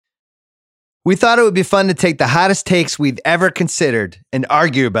We thought it would be fun to take the hottest takes we've ever considered and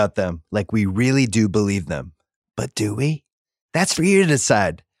argue about them like we really do believe them. But do we? That's for you to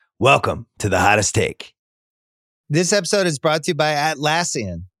decide. Welcome to The Hottest Take. This episode is brought to you by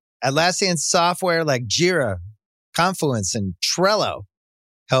Atlassian. Atlassian software like Jira, Confluence, and Trello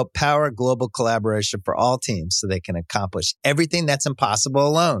help power global collaboration for all teams so they can accomplish everything that's impossible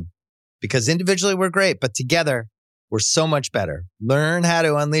alone. Because individually we're great, but together we're so much better. Learn how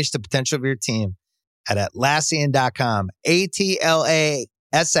to unleash the potential of your team at Atlassian.com. Atlassian.com.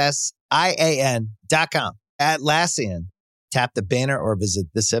 Atlassian. Tap the banner or visit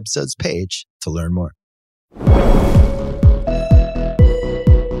this episode's page to learn more.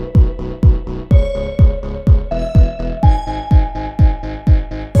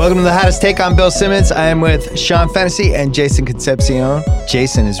 Welcome to The Hottest Take. I'm Bill Simmons. I am with Sean Fennessy and Jason Concepcion.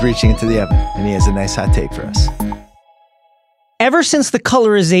 Jason is reaching into the oven, and he has a nice hot take for us. Ever since the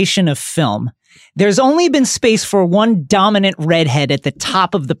colorization of film, there's only been space for one dominant redhead at the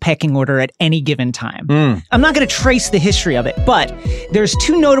top of the pecking order at any given time. I'm not going to trace the history of it, but there's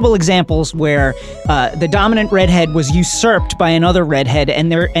two notable examples where the dominant redhead was usurped by another redhead,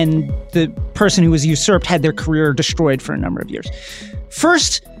 and the person who was usurped had their career destroyed for a number of years.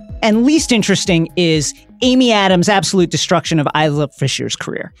 First and least interesting is Amy Adams' absolute destruction of Isla Fisher's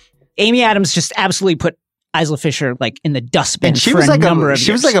career. Amy Adams just absolutely put Isla Fisher like in the dustbin for a number of years.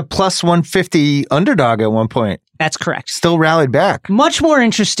 She was like a plus 150 underdog at one point. That's correct. Still rallied back. Much more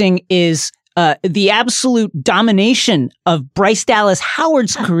interesting is the absolute domination of Bryce Dallas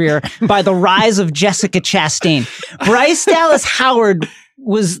Howard's career by the rise of Jessica Chastain. Bryce Dallas Howard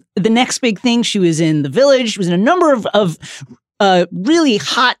was the next big thing. She was in The Village. She was in a number of really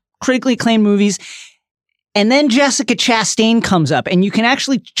hot, critically acclaimed movies. And then Jessica Chastain comes up, and you can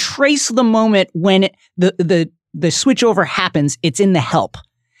actually trace the moment when the switchover happens. It's in The Help,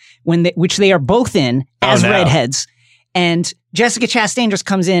 which they are both in as redheads. And Jessica Chastain just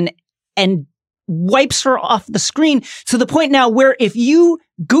comes in and wipes her off the screen to the point now where if you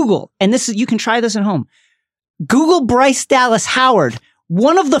Google, and you can try this at home, Google Bryce Dallas Howard,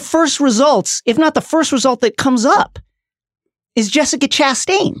 one of the first results, if not the first result that comes up, is Jessica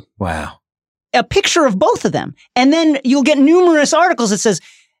Chastain. Wow. A picture of both of them. And then you'll get numerous articles that says,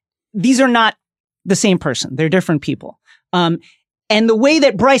 these are not the same person. They're different people. And the way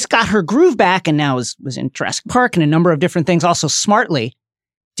that Bryce got her groove back and now was in Jurassic Park and a number of different things, also smartly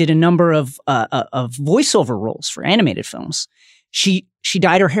did a number of voiceover roles for animated films. She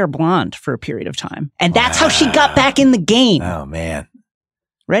dyed her hair blonde for a period of time. And that's how she got back in the game. Oh, man.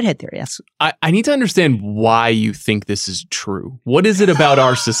 Redhead theory, yes. I need to understand why you think this is true. What is it about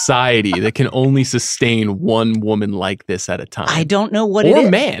our society that can only sustain one woman like this at a time? I don't know what it is. Or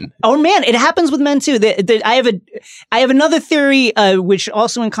man. Or man. It happens with men too. I have another theory which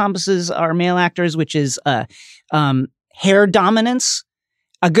also encompasses our male actors, which is hair dominance.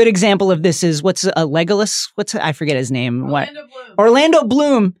 A good example of this is Legolas? I forget his name. Orlando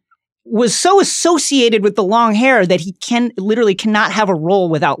Bloom was so associated with the long hair that he literally cannot have a role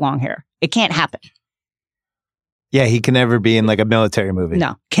without long hair. It can't happen. Yeah, he can never be in like a military movie.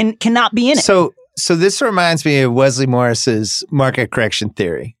 No, cannot be in it. So this reminds me of Wesley Morris's market correction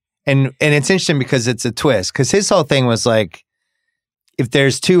theory. And it's interesting because it's a twist. Because his whole thing was like, if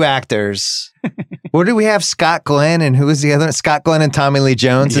there's two actors, what do we have? Scott Glenn and who was the other one? Scott Glenn and Tommy Lee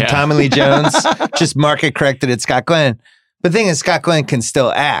Jones. Yeah. And Tommy Lee Jones just market corrected at Scott Glenn. But the thing is, Scott Glenn can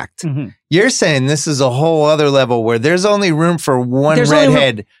still act. Mm-hmm. You're saying this is a whole other level where there's only room for one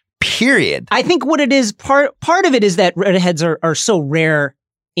redhead, period. I think what it is, part of it is that redheads are so rare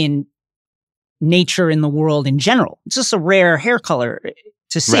in nature, in the world in general. It's just a rare hair color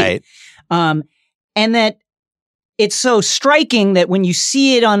to see. Right. And that it's so striking that when you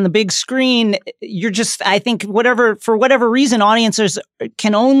see it on the big screen, I think for whatever reason, audiences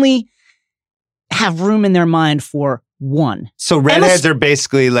can only have room in their mind for one. So redheads are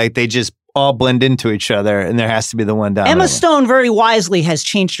basically like they just all blend into each other, and there has to be the one dominant. Emma Stone very wisely has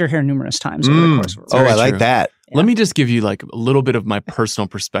changed her hair numerous times over the course of her life. I like that. Yeah. Let me just give you like a little bit of my personal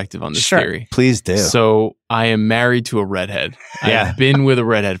perspective on this theory. Please do. So I am married to a redhead. I've been with a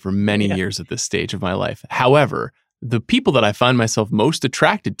redhead for many years at this stage of my life. However, the people that I find myself most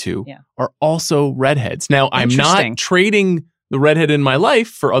attracted to are also redheads. Now, I'm not trading the redhead in my life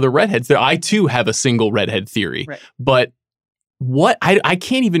for other redheads. I too have a single redhead theory, but I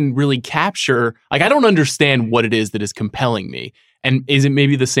can't even really capture, I don't understand what it is that is compelling me. And is it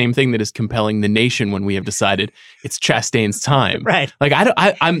maybe the same thing that is compelling the nation when we have decided it's Chastain's time? Right.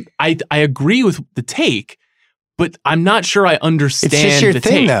 I agree with the take, but I'm not sure I understand. It's just your the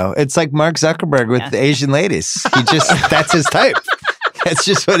thing, take. though. It's like Mark Zuckerberg with the Asian ladies. That's his type. That's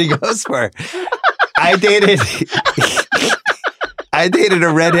just what he goes for. I dated a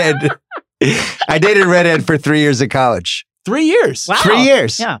redhead. I dated a redhead for 3 years of college. 3 years. Wow. 3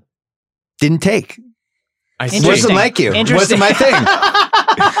 years. Yeah. Didn't take. I see. Wasn't like you. Wasn't my thing.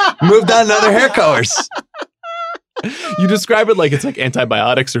 Moved on to other hair colors. You describe it like it's like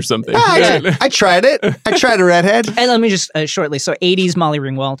antibiotics or something. I tried it. I tried a redhead. And let me just shortly. So 80s Molly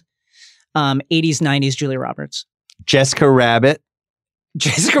Ringwald, 80s, 90s Julia Roberts. Jessica Rabbit.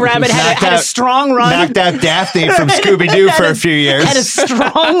 Jessica Rabbit had a strong run. Knocked out Daphne from Scooby-Doo for a few years. Had a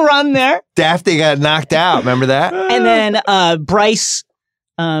strong run there. Daphne got knocked out. Remember that? And then Bryce,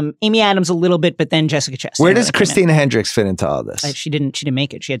 Amy Adams a little bit, but then Jessica Chastain. Where does Christina Hendricks fit into all this? She didn't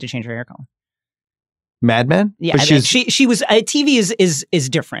make it. She had to change her hair color. Mad Men? Yeah, she was. TV is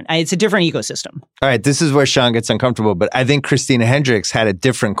different. It's a different ecosystem. All right, this is where Sean gets uncomfortable, but I think Christina Hendricks had a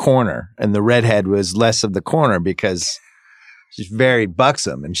different corner, and the redhead was less of the corner because she's very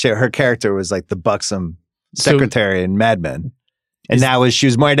buxom, and her character was like the buxom secretary in Mad Men. And she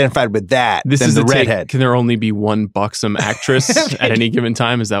was more identified with that than the redhead. Can there only be one buxom actress at any given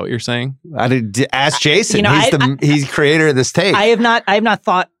time? Is that what you're saying? Ask Jason. He's creator of this take. I have not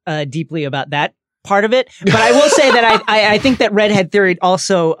thought deeply about that part of it, but I will say that I think that redhead theory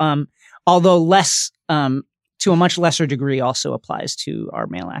also, although less to a much lesser degree, also applies to our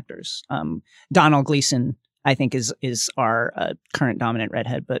male actors. Donald Gleason, I think, is our current dominant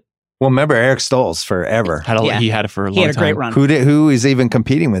redhead, but. Well, remember Eric Stoltz forever. He had it for a long time. He had a great run. Who is even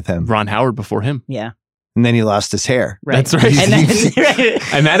competing with him? Ron Howard before him. Yeah. And then he lost his hair. Right. That's right.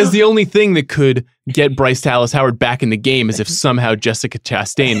 And that is the only thing that could get Bryce Dallas Howard back in the game is if somehow Jessica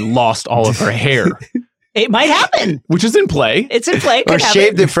Chastain lost all of her hair. It might happen. Which is in play. It's in play. Or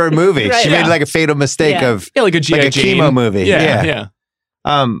shaved it for a movie. Right, she made like a fatal mistake of like a G.I. Jane. chemo movie. Yeah.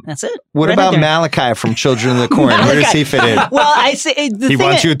 That's it. What about Malachi from Children of the Corn? Where does he fit in? Well, I say he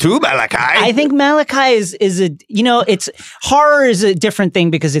wants you too, Malachi. I think Malachi is a it's horror is a different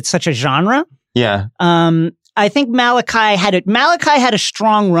thing because it's such a genre. Yeah. I think Malachi had a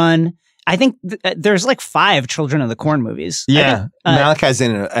strong run. I think there's like 5 Children of the Corn movies. Yeah, Malachi's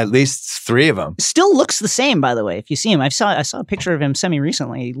in at least 3 of them. Still looks the same, by the way. If you see him, I saw a picture of him semi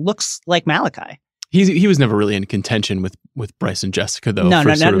recently. He looks like Malachi. He was never really in contention with Bryce and Jessica, though. No,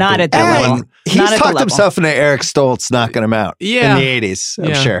 not at that level. He's talked himself into Eric Stoltz knocking him out in the 80s,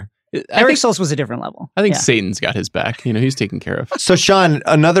 I'm sure. Eric Stoltz was a different level. I think Satan's got his back. He's taken care of. So, Sean,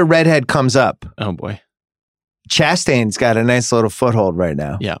 another redhead comes up. Oh, boy. Chastain's got a nice little foothold right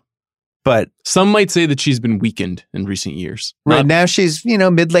now. Yeah. But some might say that she's been weakened in recent years. Right now, she's,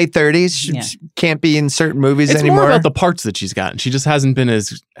 mid-late 30s. She can't be in certain movies anymore. It's more about the parts that she's gotten. She just hasn't been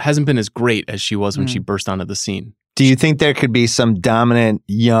as great as she was when she burst onto the scene. Do you think there could be some dominant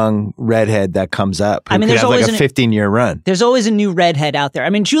young redhead that comes up who could have like a 15-year run? There's always a new redhead out there.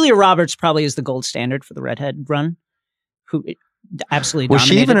 I mean, Julia Roberts probably is the gold standard for the redhead run. Who absolutely dominated.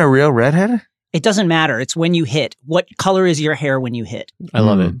 Was she even a real redhead? It doesn't matter. It's when you hit. What color is your hair when you hit? I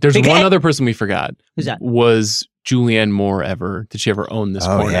love it. There's one other person we forgot. Who's that? Was Julianne Moore ever? Did she ever own this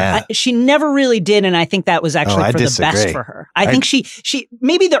corner? Yeah. She never really did, and I think that was actually for the best for her. I think she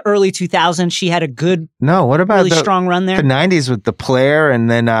maybe the early 2000s she had a good what about really strong run there. The 90s with the Player and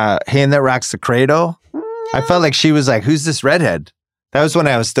then Hand That Rocks the Cradle. I felt like she was like, who's this redhead? That was when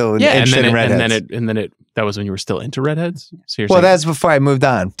I was still interested in redheads. And then that was when you were still into redheads? So well, that's before I moved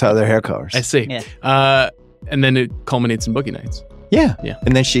on to other hair colors. I see. Yeah. And then it culminates in Boogie Nights. Yeah.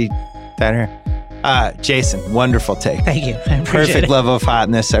 And then she dyed her hair. Jason, wonderful take. Thank you. I appreciate Perfect it. level of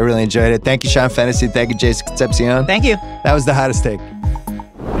hotness. I really enjoyed it. Thank you, Sean Fennessy. Thank you, Jason Concepcion. Thank you. That was the hottest take.